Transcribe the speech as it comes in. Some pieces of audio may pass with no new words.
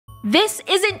This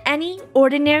isn't any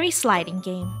ordinary sliding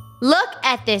game. Look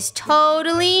at this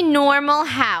totally normal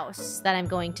house that I'm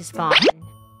going to spawn.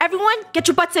 Everyone, get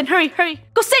your butts in. Hurry, hurry.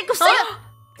 Go sit, go sit.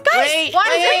 Guys, Wait, Why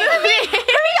is it moving?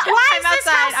 Why is I'm this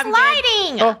outside. house I'm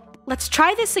sliding? good. Oh. let's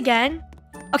try this again.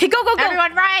 Okay, go, go, go.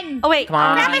 Everyone run. Oh, wait. Come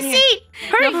on. Grab a seat.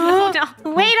 Hurry. No.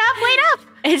 Wait up.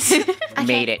 It's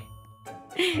Made it.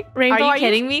 Rainbow. Are you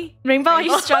kidding me? Rainbow, are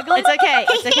you struggling? It's okay.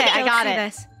 It's okay. I Okay, got let's do it.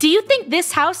 this. Do you think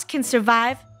this house can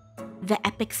survive the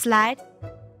epic slide?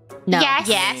 No.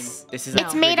 Yes. This is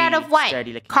It's made out of what?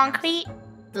 Concrete?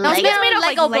 No, it's made of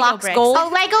Lego blocks, bricks. gold. Oh,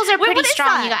 Legos are pretty what is strong,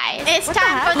 that? you guys. It's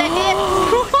time for the dip.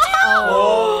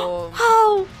 Oh.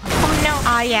 Oh, Oh, no.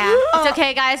 ah, yeah. It's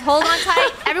okay, guys. Hold on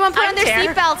tight. Everyone put on their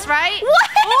seatbelts, right? What?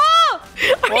 Whoa!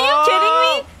 Are you kidding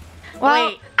me? Well,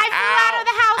 Wait. I flew out of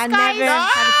the house, I guys. never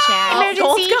had a chance.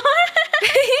 Emergency.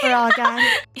 We're all gone.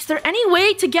 Is there any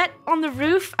way to get on the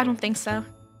roof? I don't think so.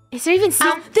 Is there even seat?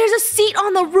 There's a seat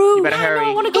on the roof. You better I know, hurry.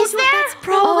 I want to go Is to it. there? That's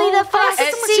probably the fastest.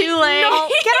 It's too late. No,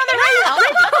 get on the roof.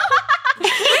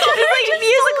 It's like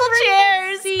musical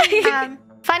chairs.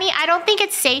 Funny, I don't think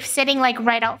it's safe sitting like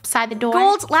right outside the door.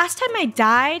 Gold, last time I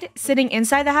died sitting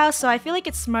inside the house, so I feel like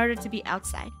it's smarter to be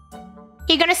outside.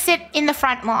 You're gonna sit in the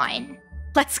front line.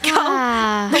 Let's go.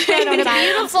 What a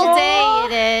beautiful day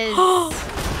it is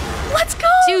Let's go.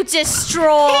 to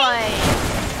destroy.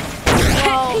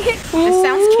 This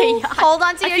sounds chaotic. Hold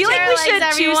on to I your feel like chair we legs, should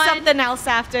choose everyone. something else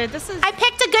after. This is I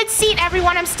picked a good seat,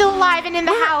 everyone. I'm still alive and in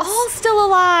the house. all still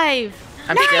alive.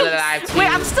 I'm still alive too. Wait,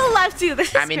 I'm still alive too. This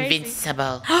is I'm crazy.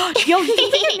 invincible. Yo, you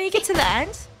think we can make it to the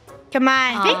end? Come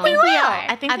on. I think we will.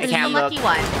 I think I we believe can't in the lucky look.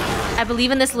 one. I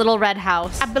believe in this little red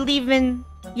house. I believe in,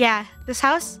 yeah, this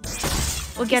house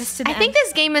will get us to the I end. think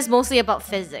this game is mostly about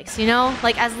physics, you know?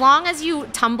 Like, as long as you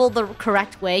tumble the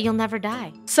correct way, you'll never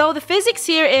die. So the physics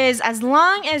here is as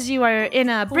long as you are in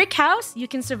a brick house, you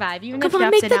can survive. Even if Come you're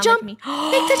on, make upside the down jump. like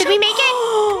me. Did we make it?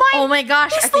 Come on. Oh my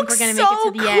gosh, I think we're gonna make it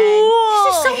to the end.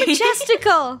 This is so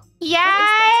majestical.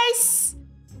 Yes.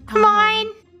 Come on.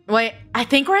 Wait, I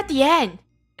think we're at the end.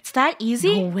 It's that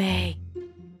easy? No way.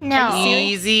 No.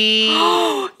 Easy.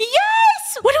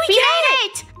 Yes! What do we We get? made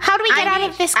it. How do we get out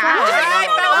of this ground?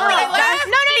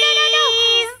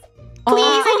 Oh. Please,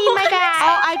 I need my bag.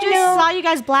 Oh, I just saw you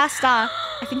guys blast off.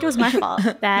 I think it was my fault.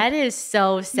 That is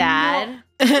so sad.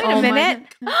 Wait a minute.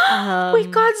 We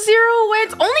got 0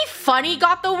 wins. Only Funny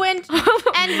got the win.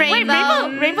 And Rainbow.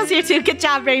 Wait, Rainbow's here too. Good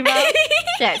job, Rainbow.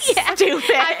 Yes. Stupid.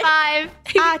 High five.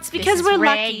 It's because is we're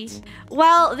great. lucky.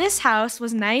 Well, this house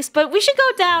was nice, but we should go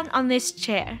down on this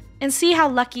chair and see how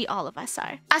lucky all of us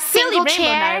are. A single Rainbow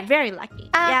and I chair. are very lucky.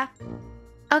 Yeah.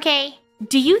 Okay.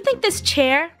 Do you think this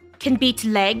chair can beat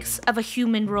legs of a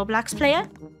human Roblox player?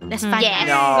 Let's find Yes.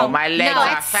 out. No, my legs No, are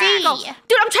let's fat. see.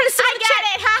 Dude, I'm trying to sit on the chair.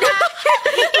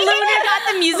 Luna got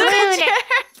the musical Luna. chair.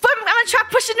 But I'm gonna try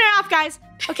pushing her off, guys.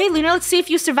 Okay, Luna, let's see if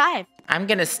you survive. I'm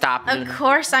gonna stop. Of Luna.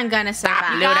 course I'm gonna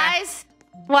survive. Luna. Guys,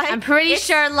 What? I'm pretty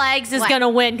sure Legs is What? gonna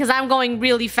win because I'm going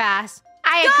really fast.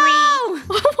 I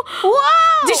agree.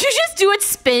 Whoa! Did you just do it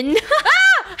spin?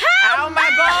 Ow, my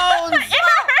bones!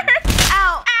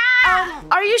 Ow!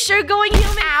 Are you sure going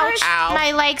human Ouch. first? Ow.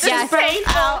 My legs This just is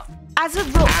painful. As a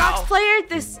Roblox Ow. player,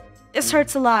 this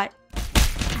hurts a lot.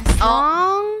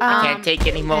 Oh. I can't take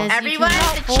anymore. as- Everyone,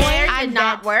 can the chair I'm did dead.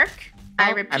 not work. I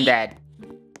I'm repeat. dead.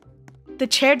 The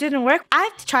chair didn't work. I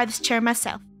have to try this chair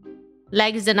myself.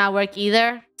 Legs did not work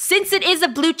either. Since it is a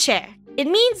blue chair, it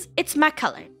means it's my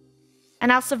color.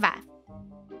 And I'll survive.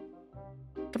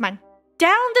 Come on.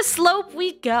 Down the slope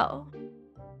we go.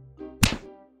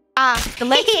 The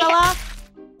legs fell off.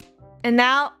 And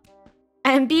now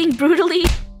I'm being brutally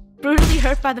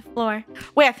hurt by the floor.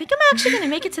 Wait, I think I'm actually gonna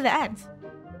make it to the end.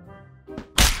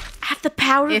 I have the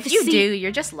power of If the you sea. do,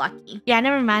 you're just lucky. Yeah,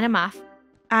 never mind, I'm off.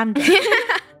 I'm dead.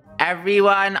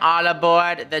 Everyone, all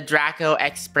aboard the Draco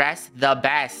Express, the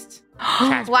best.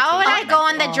 Why would I go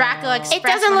on the Draco Express? It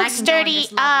doesn't when I look can go in sturdy.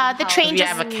 this lovely The house? train We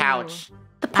just have a couch.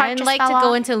 the part I'd just like to fell go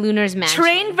off. into Lunar's mansion.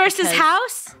 Train versus because-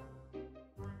 house?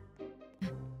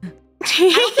 I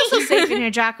don't feel so safe in here,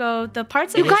 Draco. The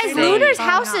parts of You the guys, train are Lunar's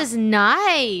falling house off. is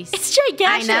nice. It's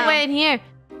gigantic. I know. In here,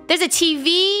 there's a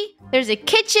TV. There's a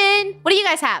kitchen. What do you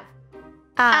guys have?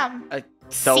 A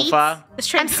sofa. This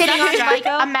train I'm sitting on like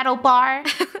a metal bar.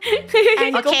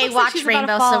 And Gold Okay, looks like watch she's about to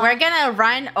Rainbow. fall So off. we're gonna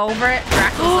run over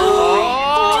Draco's little train.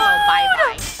 Oh.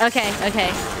 Bye-bye. Okay.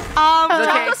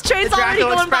 Draco's train's the already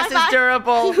Draco going Express bye-bye. is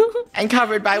durable and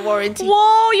covered by warranty.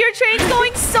 Whoa, your train's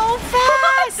going so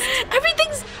fast.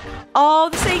 Everything's... Oh,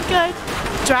 this ain't good.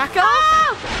 Draco?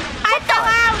 I fell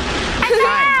out. Fine,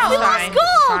 We fine, lost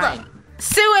gold. fine.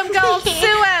 Sue him, Gold. Sue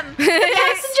him.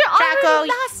 Passenger Draco.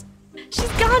 already lost. She's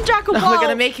gone, Draco. We're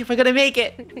gonna make it. We're gonna make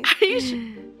it. Are you sure?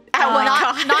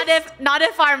 Not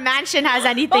if our mansion has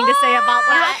anything to say about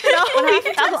that. What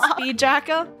happened to speed,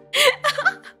 Draco?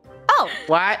 Oh,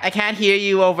 What? I can't hear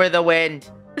you over the wind.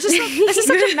 this is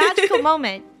such a magical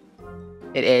moment.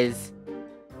 It is.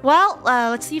 Well,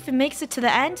 let's see if it makes it to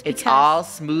the end. It's because- all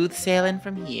smooth sailing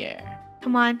from here.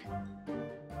 Come on.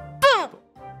 Boom.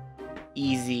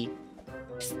 Easy.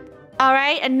 All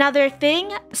right, another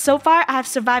thing. So far, I have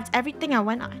survived everything I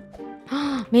went on.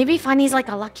 Maybe Funny's like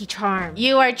a lucky charm.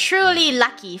 You are truly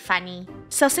lucky, Funny.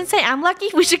 So since I am lucky,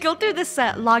 we should go through this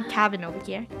log cabin over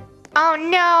here. Oh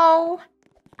no.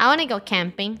 I want to go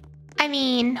camping. I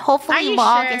mean, Are hopefully you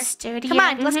log sure? is sturdy. Come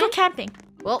on, let's go camping.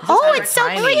 Well, Oh, it's so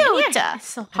Tiny. cute.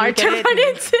 so hard to run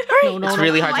into. No, It's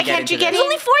really hard Why to get can't into you get this. in?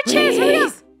 Only 4 chairs.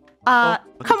 Hurry up.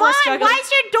 Come Plus on, struggle. why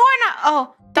is your door not?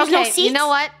 Oh, there's no Okay, seats. you know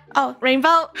what? Oh,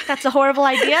 Rainbow, that's a horrible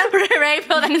idea.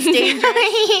 Rainbow, that's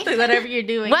dangerous. Whatever you're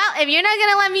doing. Well, if you're not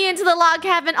gonna let me into the log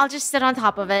cabin, I'll just sit on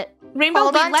top of it. Rainbow,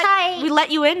 Hold on tight. we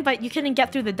let you in, but you couldn't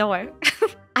get through the door.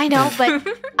 I know, but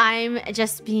I'm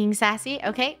just being sassy,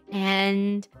 okay?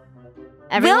 And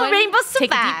everyone, Rainbow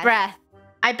take a survive? deep breath.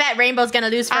 I bet Rainbow's gonna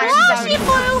lose first. Oh, She's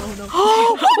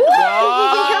already-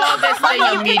 Whoa, this thing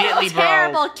Oh, immediately broke.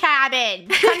 terrible cabin.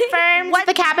 Confirmed.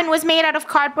 The cabin was made out of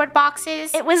cardboard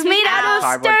boxes. It was made out of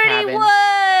Cardboard sturdy cabin.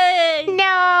 wood.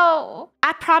 No.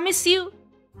 I promise you,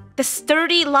 the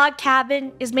sturdy log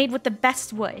cabin is made with the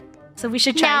best wood. So we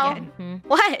should try No. again.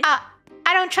 What?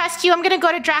 I don't trust you. I'm gonna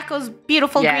go to Draco's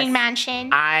beautiful Yes. green mansion.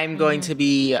 I'm going to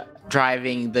be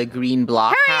driving the green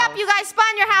block Hurry house. up, you guys,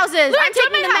 spawn your houses. I'm join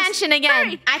taking my the house. mansion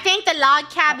again. I think the log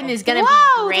cabin is gonna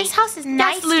Whoa, be great. this house is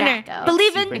nice, Yes, Lunar. Draco.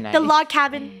 Believe Super in nice. the log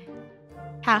cabin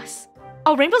house.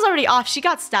 Oh, Rainbow's already off. She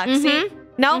got stuck. See?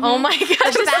 No? Oh my gosh,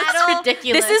 This is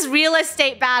ridiculous. This is real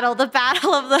estate battle, the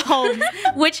battle of the homes.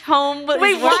 Which home was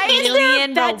Wait, worth why a is there a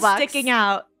million bed Robux? sticking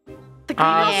out? The green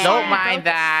house. Don't mind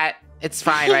that. It's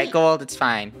fine, right, Gold? It's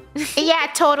fine. Yeah,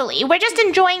 totally. We're just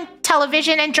enjoying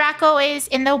television, and Draco is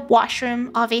in the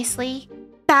washroom, obviously.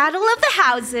 Battle of the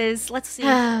houses. Let's see.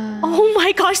 Oh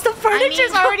my gosh, the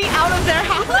furniture's already out of their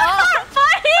house. The one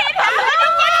outside.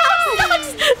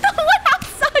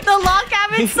 The log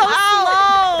cabin's so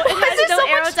slow. It has no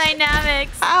aerodynamics.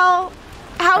 Ow.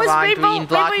 How is Come on, Rainbow? green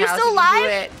block Rainbow, you house, still you can do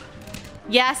alive? it.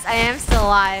 Yes, I am still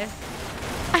alive.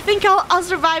 I think I'll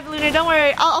survive, Luna. Don't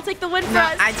worry. I'll take the win for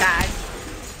us. I died.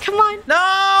 Come on. No,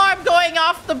 I'm going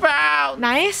off the bound.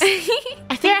 Nice. I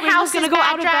think Their Rainbow's house gonna is go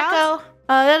bad, out of Draco.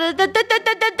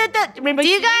 bounds. Rainbow, Do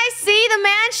you see me? guys see the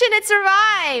mansion? It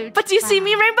survived. But do you see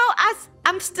me, Rainbow?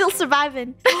 I'm still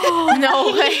surviving.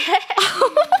 No way.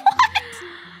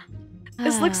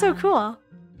 This looks so cool.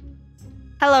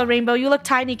 Hello, Rainbow. You look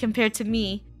tiny compared to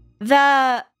me.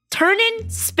 The turning,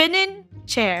 spinning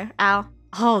chair. Ow.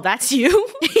 Oh, that's you?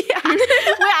 Yeah.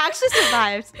 We actually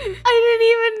survived. I didn't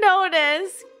even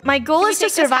notice. My goal Can is you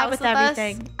to take this survive house with with us?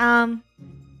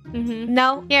 everything.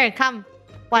 No. Here, come.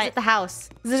 What? Visit the house.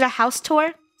 Is this a house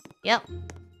tour? Yep.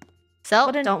 So,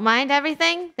 What an- don't mind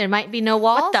everything. There might be no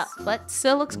walls, the- but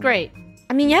still looks great.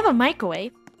 I mean, you have a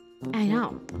microwave. I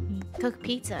know. Cook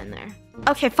pizza in there.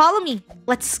 Okay, follow me.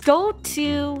 Let's go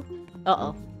to...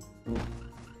 Uh-oh.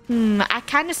 I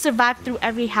kind of survived through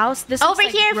every house. This Over looks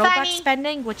like here, Robux Fanny.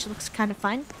 spending, which looks kind of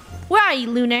fun. Where are you,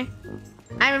 Lunar?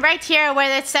 I'm right here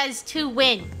where it says 2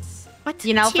 wins. What?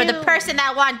 You know, for the Two. person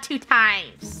that won 2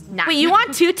 times. Nah. Wait, you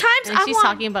want 2 times? And I she's want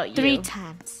talking about you. 3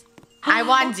 times. I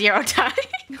won 0 times.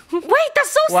 Wait, that's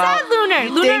so sad, Lunar. You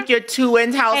Lunar. think your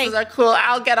 2-win houses Hey. are cool?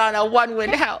 I'll get on a 1-win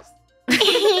house.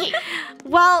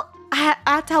 Well, I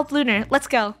have to help Lunar. Let's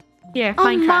go. Here,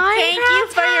 Minecraft. Thank you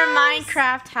for your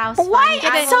Minecraft house. Why?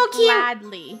 Funny. It's I so will cute.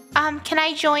 Gladly. Can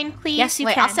I join, please? Yes, you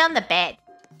Wait, can. I'll sit on the bed.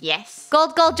 Yes.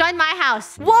 Gold, join my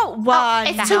house. Whoa, one.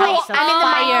 It's too late. house of I'm in the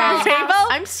fire. Minecraft Rainbow? house.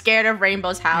 I'm scared of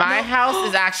Rainbow's house. My house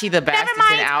is actually the best. Never It's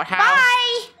mind. an outhouse.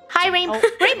 Bye. Hi, Rainbow.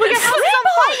 Rainbow, your house is on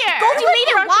fire. Gold, you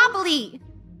made it wobbly.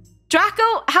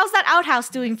 Draco, how's that outhouse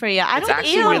doing for you? I It's don't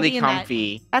actually wanna really be in that.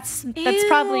 comfy. That's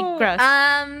probably Ew. gross.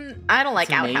 I don't like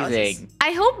It's outhouses. amazing.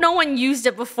 I hope no one used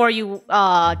it before you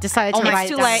decided to It's write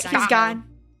too it down. late. He's gone.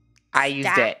 I used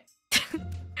Stop. it.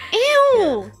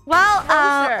 Ew. Well,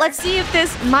 Closer. let's see if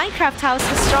this Minecraft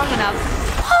house is strong enough.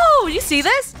 Whoa, you see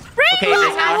this? Okay,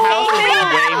 this outhouse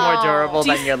is way more durable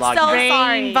than your log so house.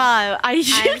 sorry. Rainbow, are you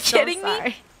I'm so kidding me?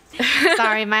 sorry.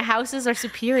 Sorry, my houses are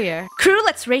superior. Crew,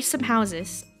 let's race some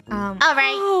houses. All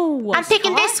right. Oh, I'm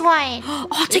picking this one. Oh,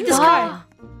 I'll take this Whoa. car.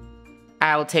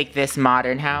 I will take this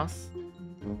modern house.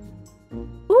 Ooh,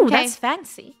 Okay. that's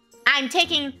fancy. I'm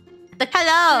taking the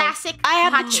Hello. classic. I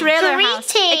have a cottage. trailer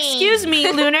house. Greetings. Excuse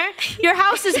me, Lunar. Your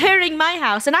house is hiring my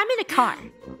house, and I'm in a car.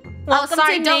 Welcome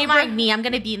sorry, to don't mind me. I'm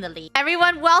gonna be in the lead.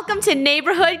 Everyone, welcome to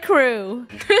Neighborhood Crew.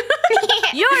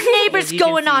 Your neighbor's As you can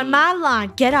going on see. my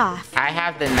lawn. Get off. I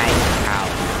have the nicest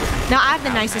house. No, I have the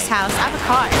nicest house. I have a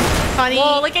car. Funny.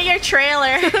 Whoa, look at your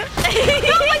trailer. No,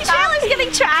 my trailer's getting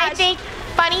I trashed. think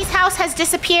Bunny's house has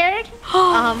disappeared.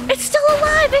 It's still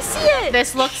alive. I see it.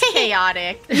 This looks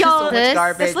chaotic. Yo, much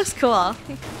garbage. this looks cool.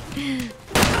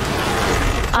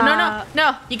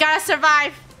 No. You gotta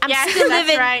survive. I'm yes, still that's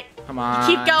living. right. Come on.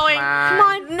 Keep going. Come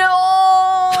on.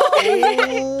 No.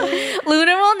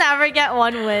 Lunar will never get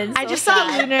one win. I just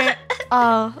saw Lunar.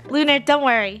 Oh, Lunar, don't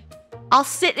worry. I'll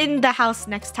sit in the house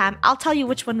next time. I'll tell you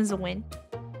which one is a win.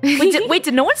 Wait,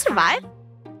 did no one survive?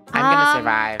 I'm gonna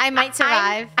survive. I might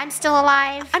survive. I'm still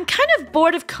alive. I'm kind of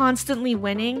bored of constantly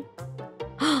winning.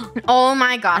 Oh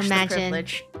my gosh, Imagine. the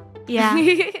privilege. Yeah.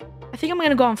 I think I'm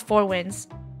gonna go on 4 wins.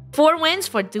 4 wins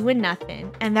for doing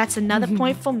nothing. And that's another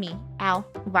point for me. Ow.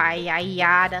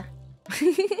 Yada.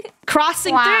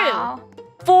 Crossing Wow. through.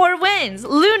 4 wins.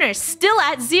 Lunar still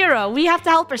at 0. We have to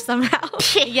help her somehow.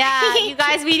 Yeah, you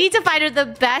guys, we need to find her the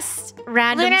best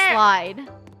random Lunar. slide.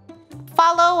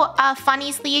 Follow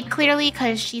Funny's lead clearly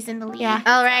because she's in the lead. Yeah.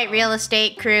 All right, real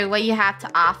estate crew, what you have to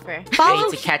offer? I Follow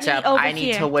need to catch me up. over I need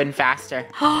here. to win faster.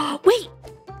 Wait.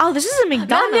 Oh, this is a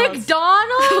McDonald's.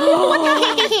 McDonald's.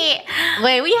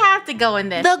 Wait, we have to go in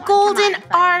this. The one. Golden Come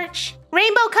on, Arch.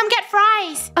 Rainbow, come get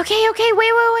fries. Okay,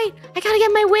 wait. I gotta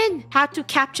get my win. How to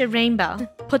capture rainbow.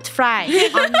 Put fries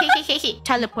on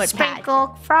teleport pad.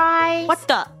 Sprinkle fries. What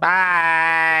the?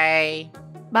 Bye.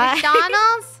 Bye.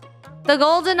 McDonald's? The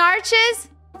Golden Arches?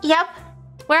 Yep,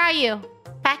 Where are you?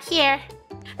 back here.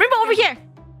 Rainbow over here.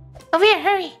 Over here,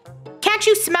 hurry. Can't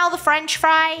you smell the French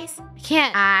fries? I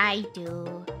can't. I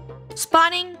do.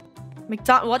 Spawning. What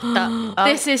the? Oh.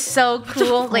 This is so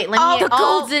cool. Wait, let me. Oh, the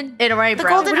golden. It already The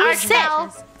broke. Golden Where do we Arch sit?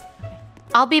 smells.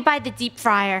 I'll be by the deep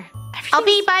fryer. I'll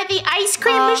be by the ice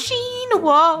cream machine.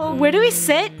 Whoa. Where do we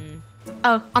sit?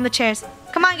 Oh, on the chairs.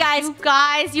 Come on, guys. You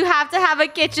guys, you have to have a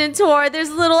kitchen tour. There's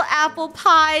little apple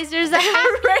pies. There's a rainbow.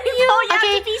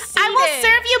 Okay, I will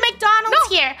serve you McDonald's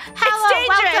here. Hello,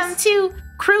 dangerous. welcome to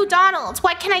Crew Donald's.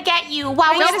 What can I get you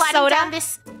while Can I we're get a sliding soda? down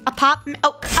this? A pop. Oh,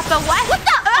 up a what? What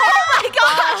the? Oh my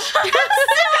gosh!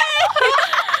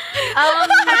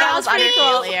 that was pretty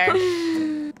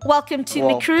uncool. Welcome to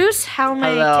Whoa. McCruise. How may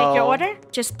I Hello. take your order?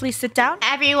 Just please sit down.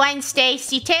 Everyone, stay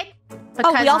seated.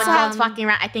 Because we also McDonald's have walking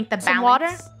around. I think the Some balance. water.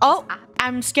 Oh,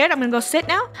 I'm scared. I'm gonna go sit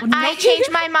now. I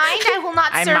changed my mind. I will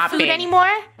not I'm serve not food big. anymore.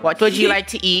 What would you like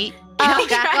to eat?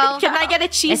 Draco. Can I get a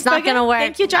cheeseburger? It's not gonna work.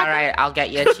 Thank you, All Draco. right, I'll get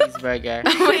you a cheeseburger.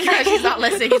 Oh my gosh, he's not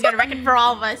listening. He's gonna wreck it for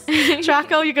all of us.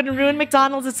 Draco, you're gonna ruin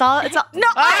McDonald's. It's all. No.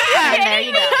 Ah, Okay, there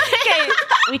you go. Okay,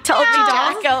 we told you,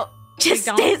 Draco. Just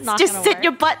McDonald's not gonna sit work.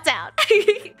 your butt down.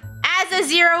 As a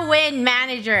zero-win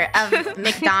manager of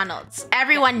McDonald's,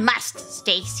 everyone must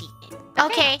stay seated.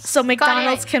 Okay. So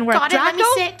McDonald's can work. Got it, let me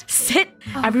Draco, sit. sit.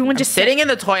 Everyone I'm just sitting in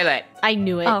the toilet. I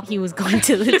knew it. Oh. He was going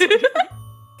to lose.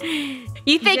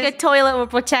 You think a toilet will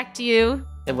protect you?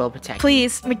 It will protect.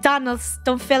 Please, McDonald's,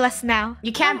 don't fail us now.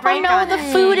 You can't Oh, break no, on the the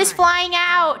food is flying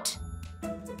out.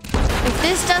 If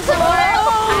this doesn't work,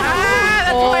 Ah,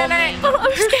 the toilet.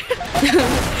 I'm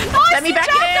scared. Let me back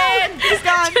in. He's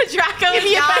gone. Draco, Give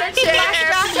me a better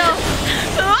chair.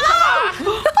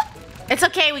 It's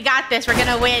okay, we got this. We're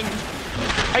gonna win.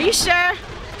 Are you sure?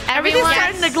 Everything's Everyone-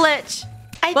 starting to glitch.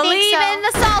 I believe think so. in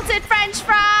the salted French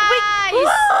fries.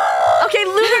 Okay,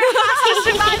 Lunar has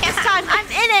to survive this time. I'm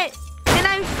in it, and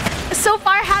I'm so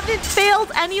far haven't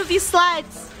failed any of these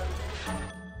slides.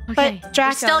 Okay. But Draco,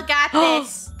 We still got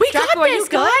this. we Draco, got are this, you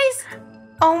good? guys.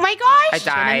 Oh my gosh. I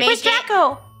died. Where's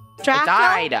Draco? Draco,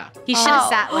 I died. He should have Oh.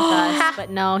 sat with us, but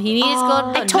no, he needs to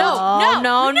go. I told-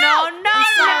 no. I'm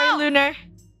sorry, Lunar.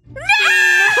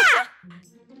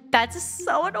 That's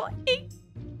so annoying.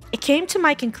 It came to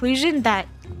my conclusion that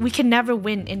we can never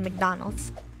win in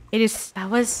McDonald's. It's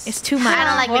too much. I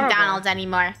don't like Horrible. McDonald's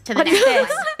anymore. To the What is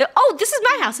next this? Oh, this is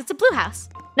my house. It's a blue house.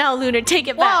 No, Lunar, take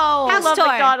it back. Whoa. I House love tour.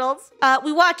 McDonald's.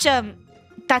 We watch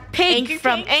that pig Angry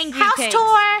from Pigs? Angry House Pigs.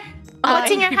 tour.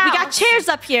 What's in your house? We got chairs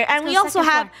up here, and we go also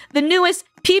second have the newest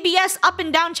PBS up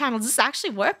and down channels. Does this actually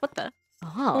work? What the?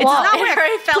 Oh. It's not it work.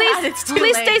 already fell Please, out. It's too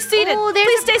please late. stay seated. Oh, there's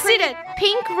Please a stay pretty seated.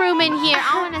 pink room in here.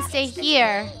 I want to stay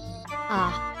here.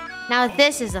 Ah, now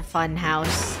this is a fun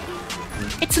house.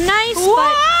 It's nice,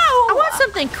 but I want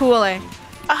something cooler.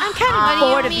 I'm kind What of do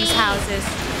you bored of these mean? houses.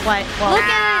 What? Look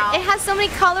at it. It has so many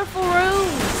colorful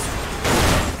rooms.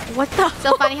 What the?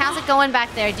 So funny. How's it going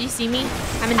back there? Do you see me?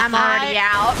 I'm already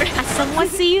out. Does someone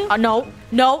see you? No.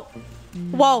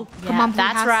 Whoa! Come Yeah, on, Blue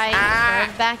that's House. right. Ah.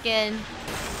 We're back in.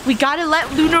 We gotta let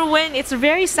Lunar win. It's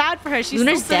very sad for her. She's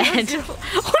Lunar's still dead.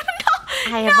 0-0.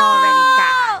 I have already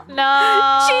got. No.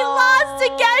 She lost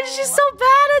again. She's so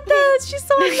bad at this. She's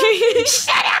so annoying.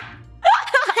 Shut up!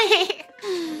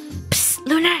 Psst,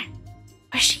 Lunar.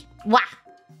 Where's she? What?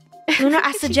 Lunar,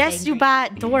 I suggest you buy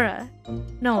Dora.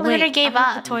 No, Lunar wait. gave I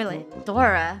want up. the toilet.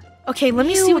 Dora. Okay, let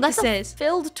me see what this is.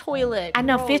 Filled toilet. I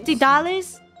know,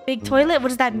 $50. Big toilet. What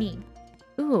does that mean?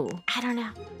 Ooh. I don't know.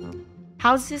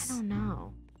 How's this? I don't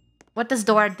know. What does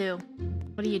Dora do?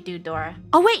 What do you do, Dora?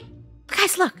 Oh, wait.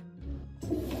 Guys, look.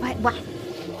 What?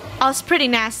 Oh, it's pretty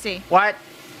nasty. What?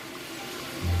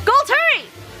 Gold, hurry!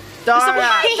 Dora!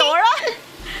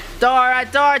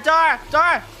 Dora?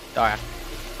 Dora!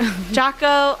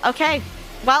 Jocko, okay.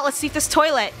 Well, let's see if this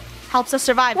toilet helps us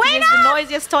survive. Wait It's the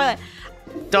noisiest toilet.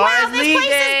 Dora's leaving!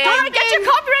 Dora, get your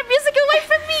copyright music away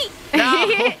from me! No.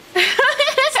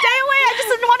 Stay away, I just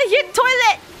didn't want to hear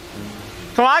toilet.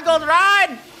 Come on, Gold,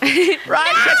 run! Run,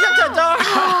 catch up to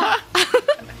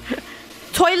Dora!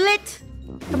 Toilet.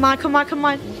 Come on, come on, come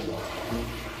on.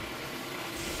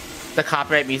 The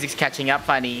copyright music's catching up,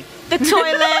 funny. The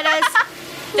toilet is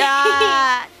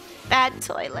bad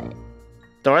toilet.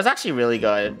 Dora's actually really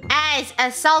good. As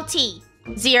a salty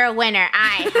zero winner,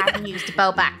 I have used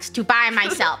Robux to buy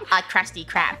myself a Krusty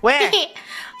Krab. Where?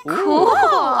 Cool.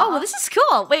 Oh, well, this is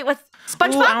cool. Wait, with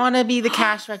SpongeBob? Ooh, I want to be the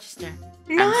cash register.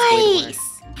 Nice.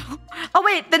 Oh,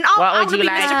 wait, then I'll What would be you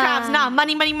like? Mr. Krabs. No,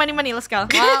 money, money, money, money. Let's go.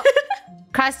 Well,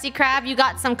 Krusty Krab, you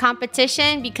got some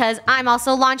competition because I'm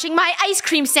also launching my ice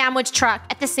cream sandwich truck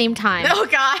at the same time. Oh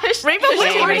gosh. Rainbow was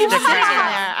Hey, already Mr. in there.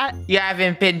 Krabs. You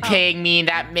haven't been paying me, and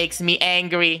that makes me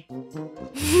angry.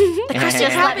 Just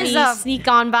let me sneak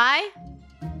on by.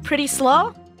 Pretty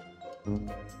slow. Oh,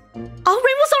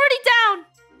 Rainbow's already down.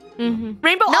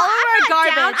 Rainbow, No, all of I'm our not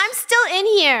garbage. down. I'm still in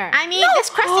here. I mean, this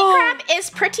Krusty Krab is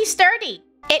pretty sturdy.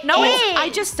 It No, is. it- I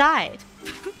just died.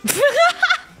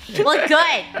 Well,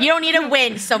 good. You don't need to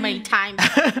win so many times.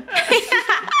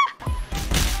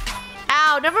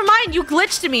 Ow, never mind. You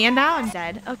glitched me, and now I'm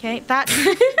dead. Okay, that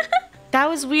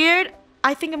was weird.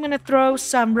 I think I'm gonna throw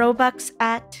some Robux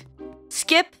at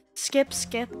Skip.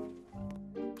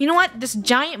 You know what? This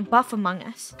giant buff among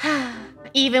us.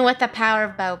 Even with the power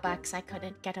of Robux, I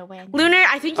couldn't get a win. Lunar,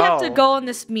 I think you have to Oh. go on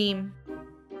this meme.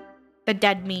 The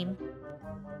dead meme.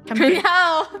 Come here.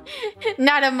 No,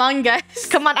 not Among Us.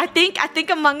 Come on, I think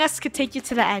Among Us could take you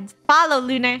to the end. Follow,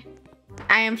 Lunar.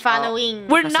 I am following.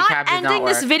 We're Krusty not Krab did not ending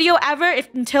this work. video ever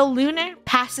until Lunar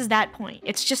passes that point.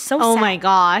 It's just so Oh sad. my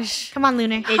gosh. Come on,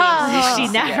 Lunar. It is. She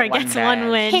Yeah, never one gets bad. one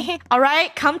win. All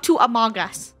right, come to Among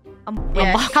Us.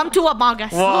 Yes. Come to Among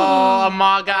Us. Whoa,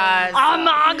 Among Us.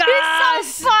 Among Us.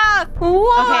 It's so fun.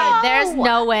 Whoa. Okay, there's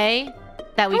no way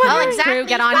that we can exactly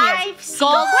get on here. 5 seconds.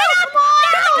 Gold.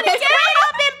 No, get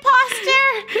up, imposter.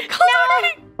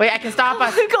 No. Wait, I can stop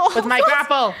us Gold. with my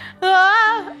grapple.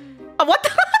 What the?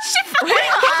 She fell.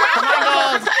 Come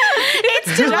on, Gold.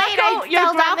 It's too late. I Your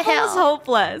fell down the grapple is hill.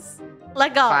 hopeless.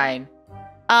 Let go. Fine.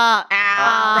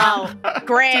 Ow. Dude, I'm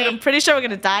Great. pretty sure we're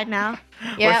gonna die now.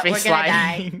 Yeah, We're we're face gonna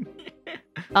die. sliding.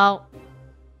 Oh,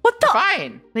 What the?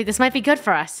 Fine. wait, this might be good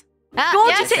for us. Gold,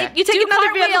 yes. you take Do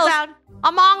another vehicle cartwheels. down.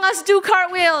 Among Us do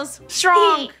cartwheels.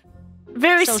 Strong.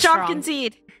 Very So strong, strong.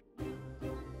 indeed.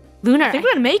 Lunar. I think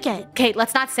we're gonna make it. Okay,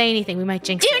 let's not say anything. We might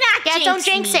jinx Do it. not jinx don't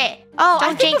jinx me. it. Oh, I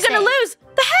Don't think we're jinx gonna it. lose.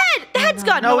 The head. The head's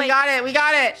gone. No, we wait. got it. We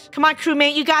got it. Come on,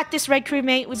 crewmate. You got this, red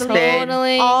crewmate. We believe. Spin.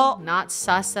 Totally Oh. not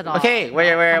sus at all. Okay, Come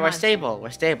we're on. stable. We're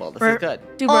stable. This We're- is good.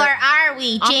 Dude, Or we're are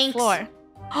we, on the Jinx? floor.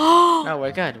 No,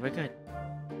 we're good. We're good.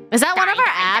 Is that one of our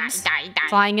Die, abs die, die.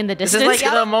 flying in the This distance? is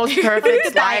like the most perfect Die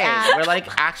slide. ab. We're like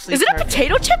actually. Is it a perfect.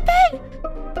 potato chip bag?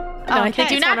 No, I Okay. think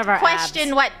Do it's one not of our question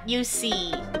abs. what you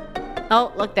see.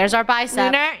 Oh, look, there's our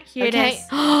bicep. Lunar, here it Okay. is.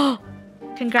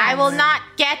 Congrats. I will not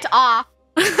get off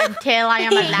until I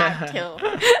am allowed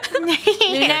to.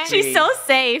 Lunar, She's so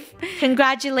safe.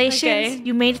 congratulations. Okay.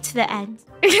 You made it to the end.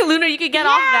 Lunar, you can get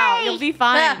off now. Yay! You'll be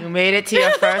fine. You made it to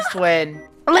your first win.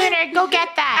 Lunar, go get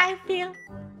that.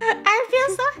 I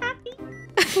feel so happy.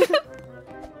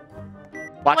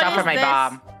 Watch What out for is my this?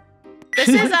 bomb. This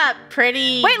is a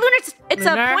pretty Wait, Lunar, it's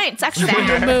Lunar? a point. It's actually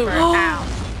bad Move. for ow.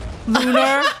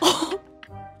 Lunar.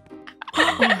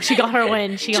 Oh, she got her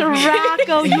win. She got her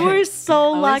Draco, you were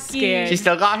so I was lucky. scared. She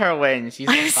still got her win. She's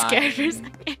I was fine. scared for a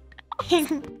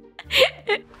second.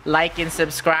 Like and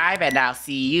subscribe, and I'll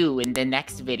see you in the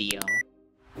next video.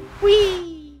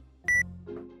 Whee!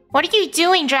 What are you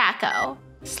doing, Draco?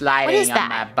 Sliding What is on that?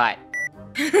 my butt.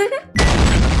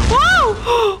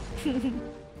 Whoa!